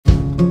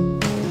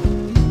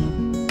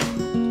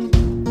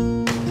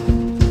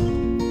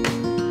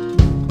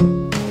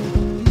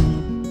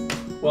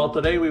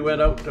Well, today we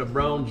went out to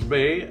Browns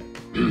Bay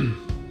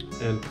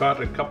and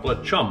caught a couple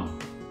of chum.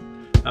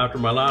 After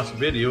my last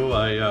video,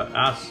 I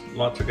asked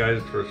lots of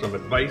guys for some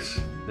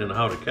advice on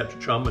how to catch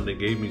chum, and they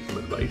gave me some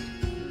advice.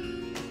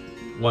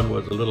 One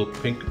was a little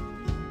pink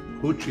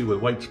hoochie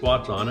with white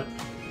spots on it,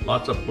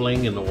 lots of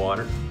bling in the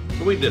water.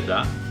 So we did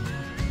that,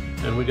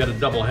 and we got a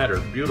double header,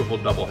 beautiful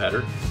double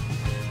header.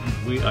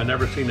 I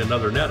never seen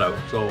another net out,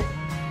 so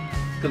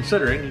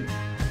considering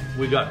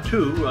we got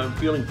two, I'm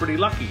feeling pretty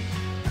lucky.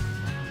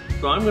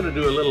 So I'm going to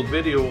do a little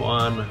video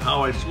on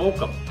how I smoke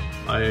them.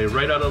 I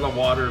right out of the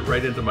water,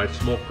 right into my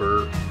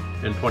smoker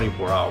in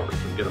 24 hours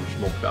and get them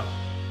smoked up.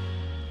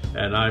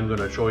 And I'm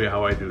going to show you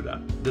how I do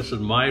that. This is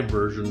my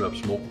version of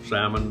smoked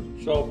salmon.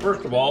 So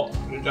first of all,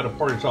 you got to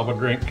pour yourself a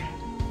drink.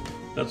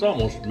 That's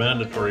almost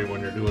mandatory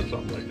when you're doing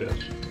something like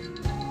this.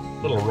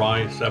 A little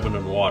rye, 7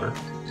 in water,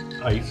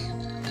 ice,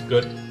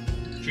 good.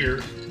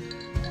 Cheers.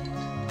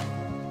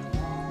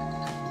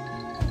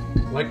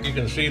 Like you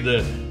can see,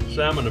 the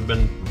salmon have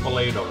been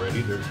filleted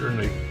already. There's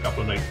certainly a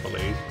couple of nice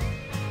fillets.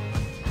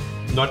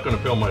 I'm not going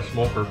to fill my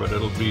smoker, but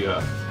it'll be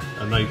a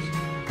nice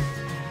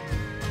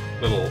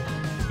little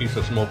piece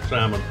of smoked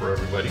salmon for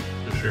everybody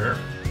to share.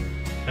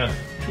 Had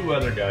two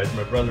other guys,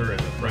 my brother and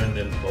a friend,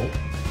 in the boat,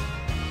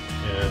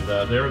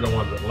 and they're the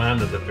ones that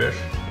landed the fish.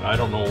 I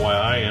don't know why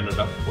I ended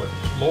up with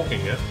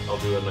smoking it. I'll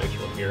do a nice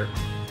one here.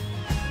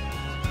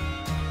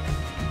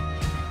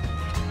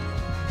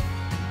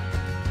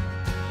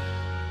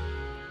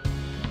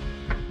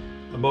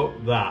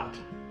 About that,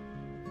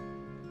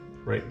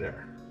 right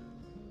there.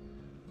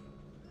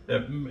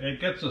 It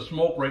gets the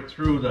smoke right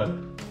through the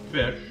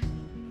fish.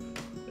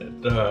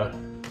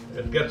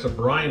 It gets a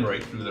brine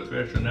right through the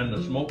fish, and then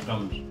the smoke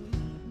comes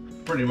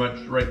pretty much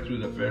right through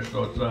the fish,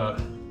 so it's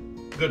a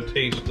good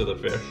taste to the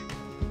fish.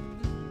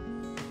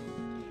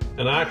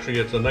 And actually,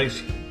 it's a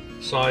nice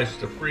size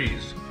to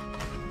freeze.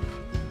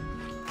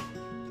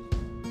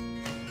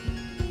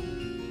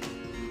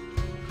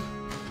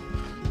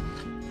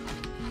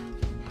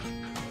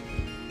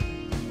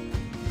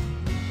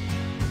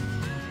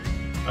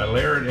 I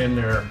layer it in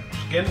there,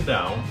 skin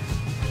down,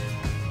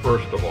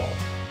 first of all.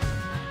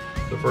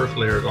 The first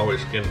layer is always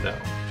skin down.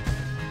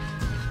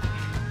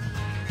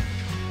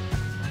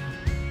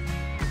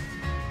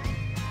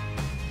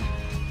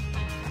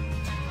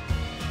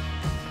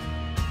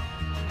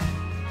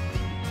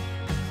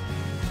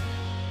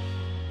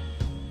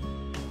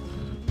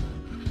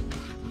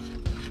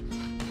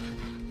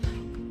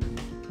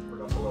 Put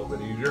it up a little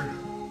bit easier.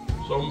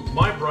 So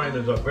my brine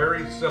is a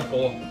very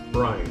simple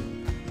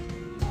brine.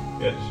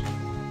 It's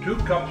 2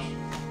 cups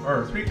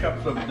or 3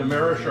 cups of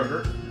demerara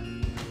sugar.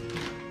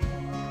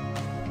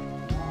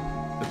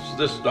 It's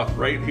this stuff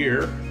right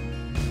here.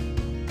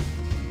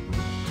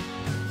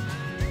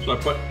 So I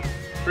put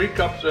 3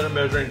 cups in a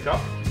measuring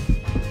cup,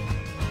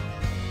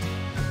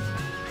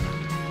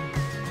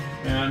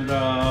 and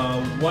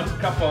 1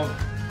 cup of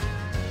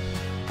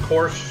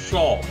coarse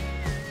salt,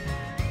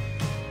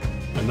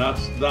 and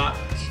that's that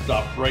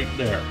stuff right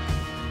there.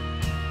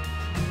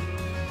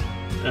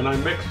 And I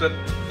mix it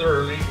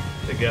thoroughly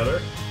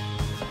together,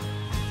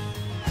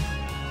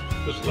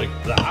 just like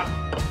that.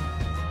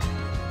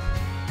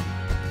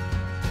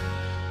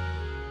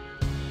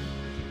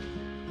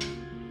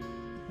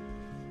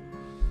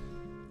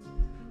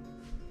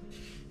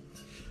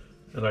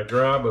 And I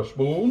grab a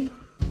spoon,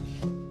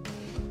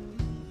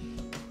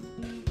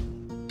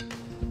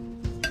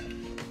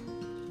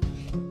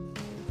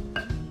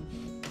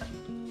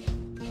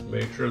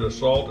 make sure the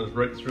salt is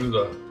right through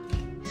the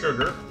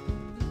sugar.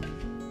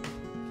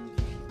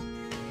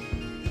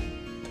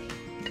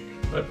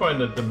 I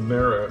find that the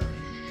demerara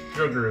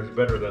sugar is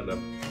better than the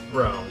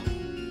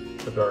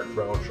dark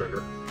brown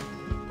sugar.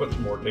 Puts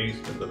more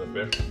taste into the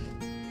fish.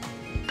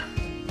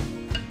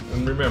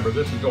 And remember,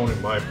 this is only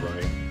my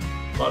brine.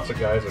 Lots of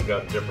guys have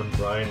got different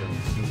brine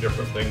and do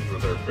different things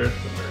with their fish,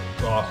 and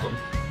it's awesome.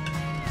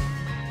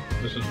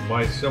 This is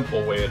my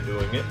simple way of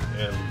doing it,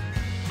 and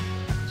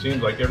it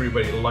seems like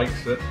everybody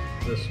likes it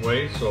this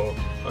way, so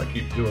I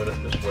keep doing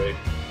it this way.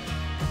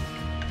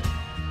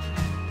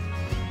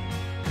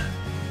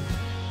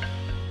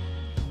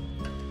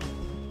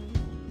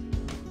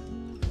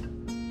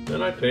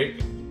 Then I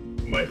take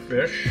my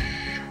fish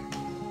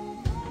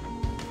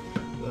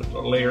that's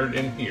layered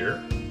in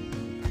here,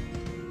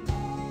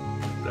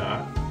 like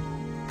that,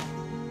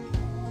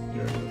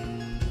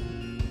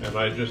 and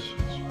I just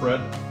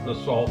spread the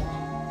salt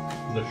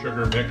and the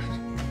sugar mixed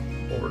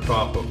over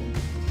top of them.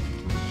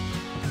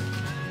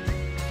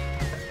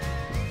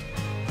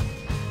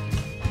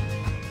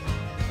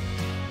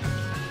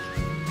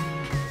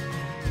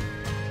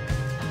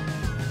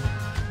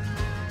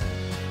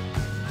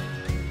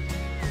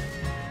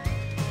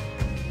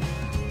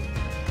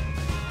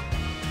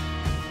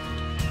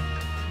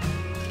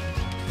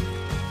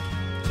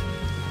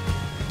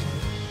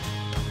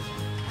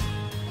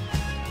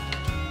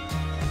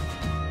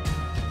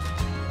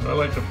 I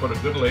like to put a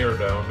good layer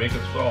down, make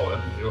it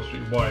solid. You'll see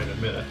why in a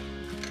minute.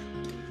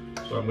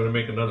 So I'm going to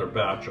make another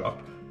batch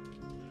up.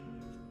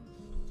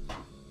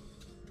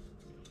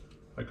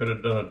 I could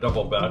have done a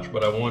double batch,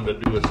 but I wanted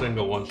to do a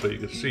single one so you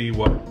could see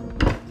what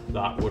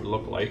that would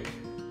look like.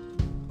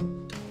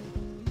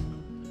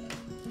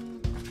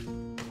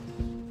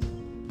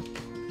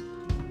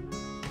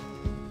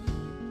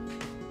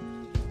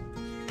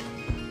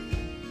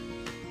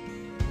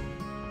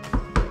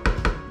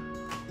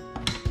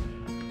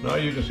 Now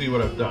you can see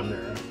what I've done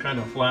there. I've kind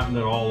of flattened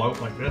it all out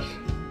like this.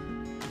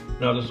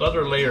 Now this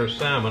other layer of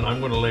salmon, I'm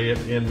going to lay it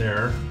in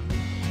there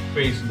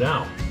face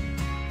down.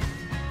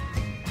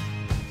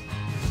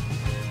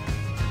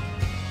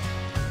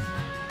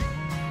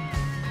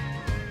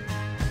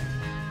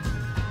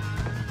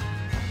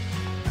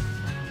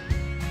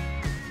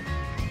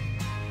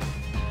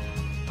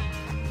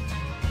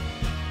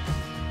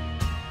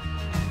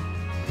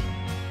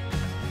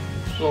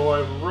 So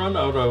I've run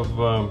out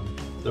of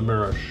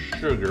demerara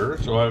sugar,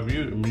 so I'm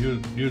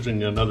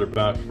using another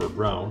batch for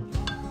brown.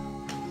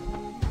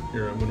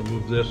 Here, I'm going to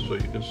move this so you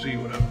can see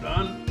what I've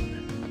done.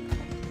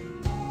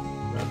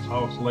 That's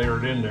how it's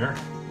layered in there.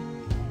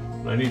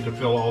 And I need to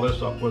fill all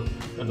this up with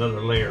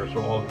another layer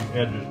so all the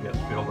edges get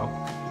filled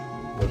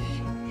up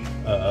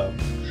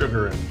with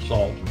sugar and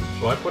salt.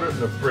 So I put it in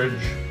the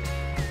fridge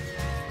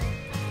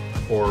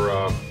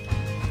for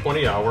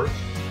 20 hours,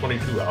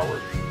 22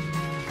 hours.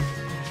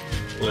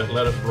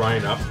 Let it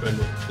brine up, and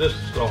this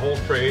is the whole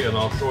tray, and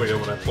I'll show you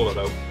when I pull it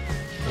out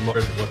and look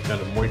at what kind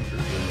of moisture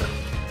is in there.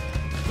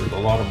 There's a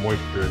lot of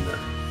moisture in there.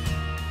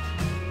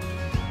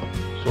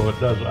 So it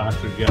does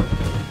actually get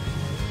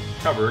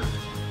covered.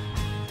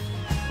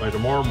 By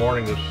tomorrow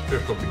morning this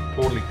fish will be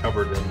totally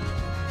covered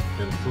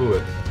in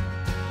fluid.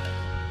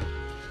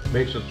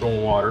 Makes its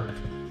own water.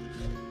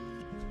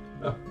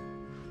 Oh.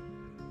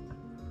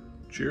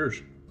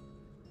 Cheers.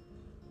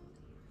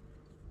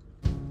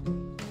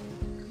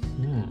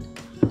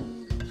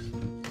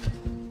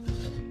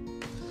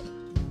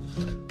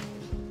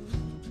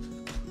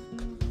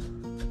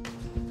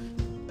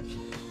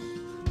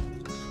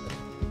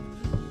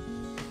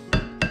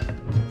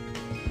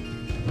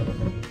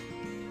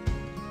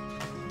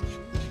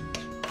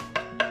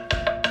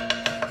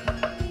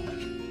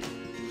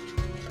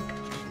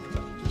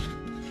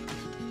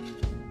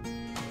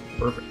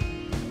 Perfect.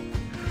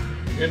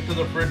 Into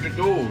the fridge it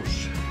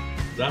goes.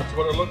 That's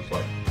what it looks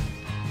like.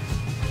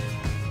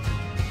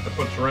 I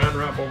put saran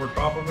wrap over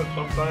top of it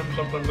sometimes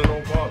I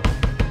don't bother.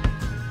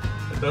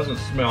 It doesn't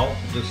smell,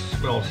 it just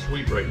smells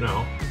sweet right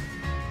now.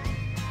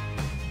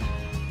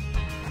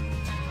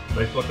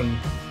 Nice looking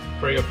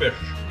tray of fish.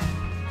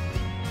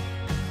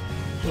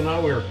 So now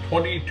we're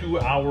 22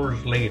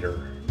 hours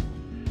later.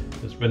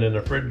 It's been in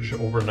the fridge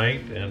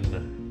overnight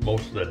and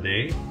most of the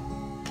day.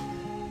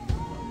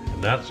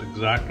 And that's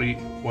exactly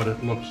what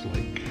it looks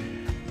like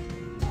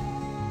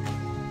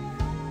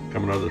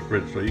coming out of the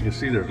fridge. So you can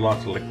see there's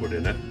lots of liquid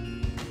in it.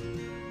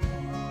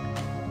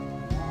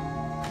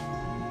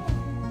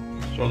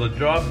 So the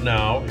job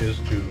now is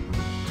to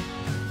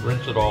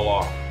rinse it all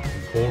off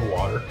in cold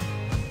water.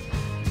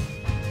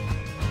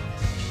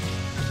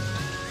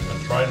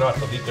 And try not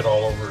to leak it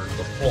all over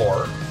the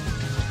floor.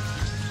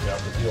 You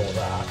have to deal with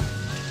that.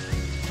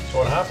 So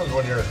what happens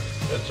when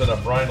it's in a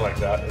brine like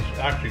that, it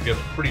actually gets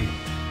pretty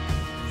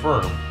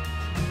firm.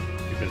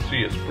 You can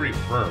see it's pretty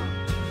firm.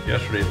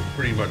 Yesterday it was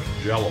pretty much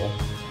jello.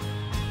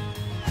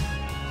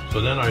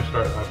 So then I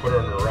put it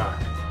on a rack.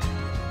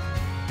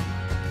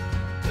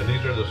 And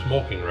these are the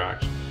smoking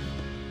racks.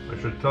 I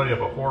should tell you,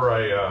 before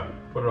I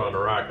put it on the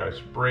rack, I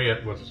spray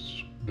it with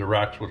the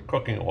racks with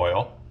cooking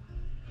oil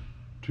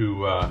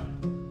to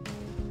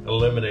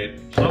eliminate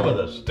some of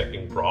the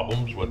sticking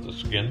problems with the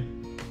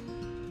skin.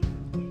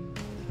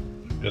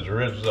 Because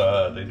there is,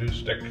 they do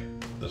stick,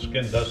 the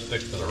skin does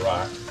stick to the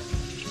rack.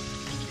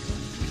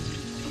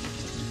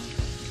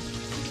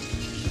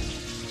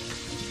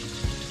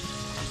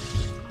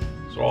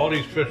 So all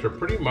these fish are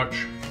pretty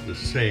much the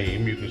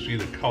same. You can see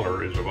the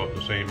color is about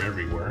the same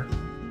everywhere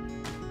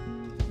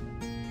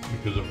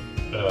because of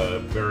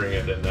burying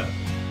it in that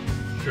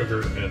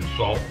sugar and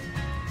salt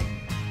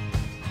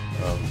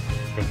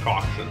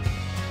concoction.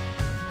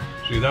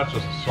 See, that's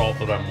the salt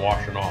that I'm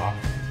washing off.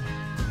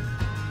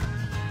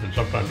 And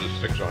sometimes it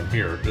sticks on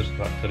here. Just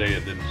today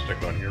it didn't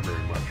stick on here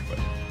very much, but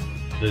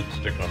it did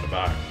stick on the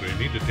back. So you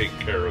need to take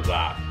care of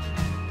that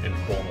in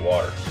cold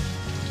water.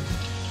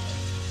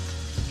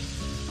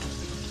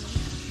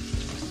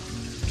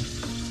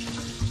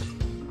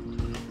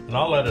 And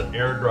I'll let it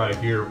air dry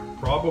here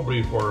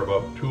probably for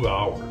about 2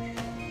 hours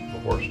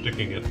before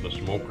sticking it in the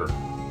smoker.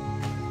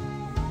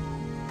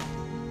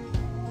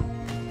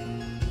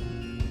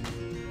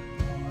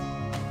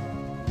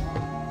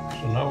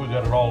 So now we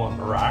got it all on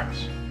the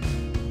racks.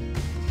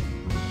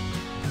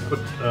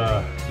 Put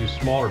these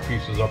smaller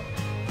pieces up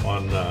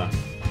on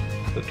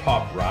the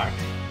top rack,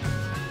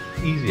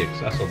 easy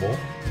accessible,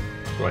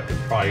 so I can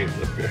try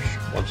the fish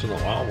once in a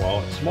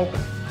while it's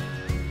smoking.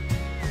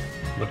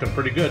 Looking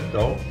pretty good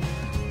though.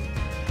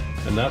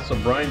 And that's the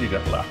brine you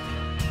got left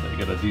that you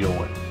got to deal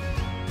with.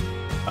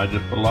 I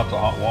just put lots of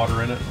hot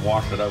water in it and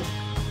wash it out.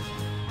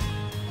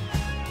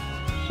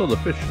 So the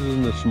fish is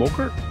in the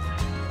smoker.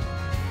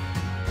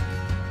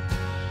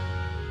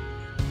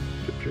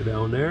 They're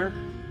down there.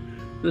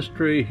 This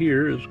tray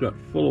here has got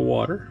full of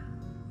water,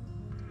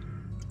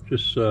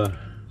 just so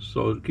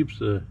it keeps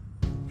the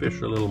fish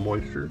a little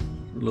moisture,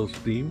 a little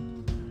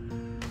steam.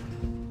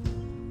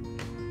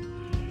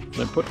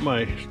 I put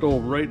my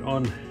stove right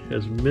on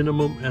as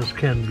minimum as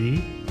can be.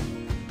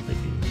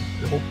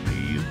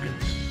 Hopefully you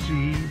can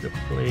see the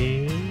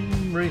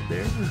flame right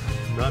there,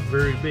 not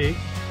very big.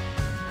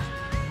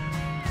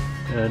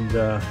 And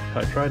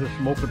I try to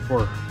smoke it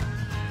for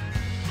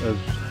as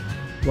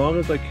long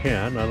as I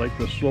can. I like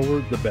the slower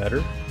the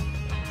better,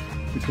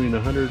 between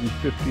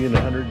 150 and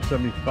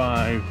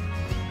 175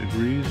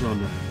 degrees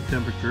on the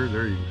temperature.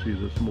 There you can see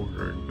the smoke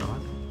already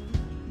gone.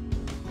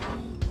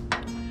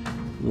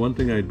 One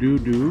thing I do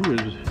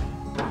is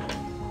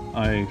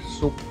I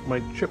soak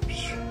my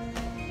chips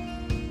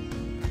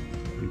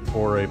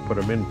before I put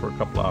them in for a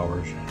couple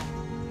hours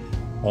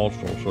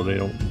also, so they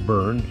don't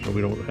burn, so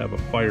we don't have a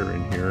fire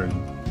in here in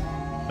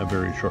a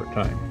very short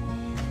time.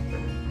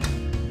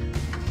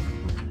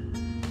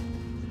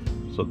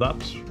 So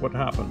that's what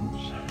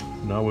happens.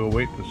 Now we'll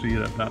wait to see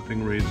that that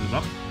thing raises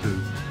up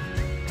to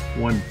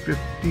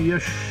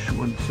 150-ish,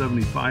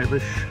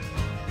 175-ish,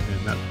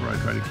 and that's where I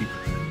try to keep it.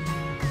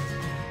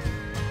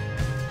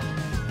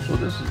 So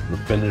this is the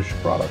finished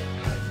product.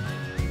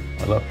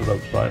 I left it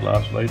outside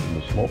last night in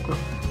the smoker,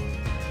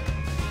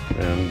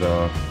 and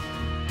the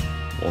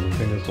only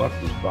thing that's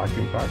left is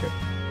vacuum pack it,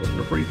 put it in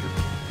the freezer,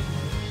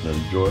 and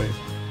enjoy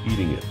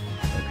eating it.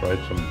 I tried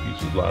some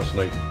pieces last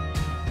night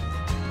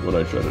when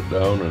I shut it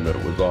down, and it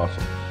was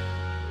awesome.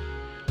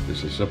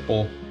 It's a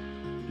simple,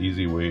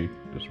 easy way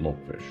to smoke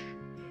fish.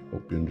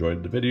 Hope you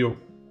enjoyed the video.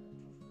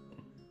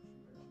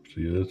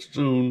 See you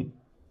soon.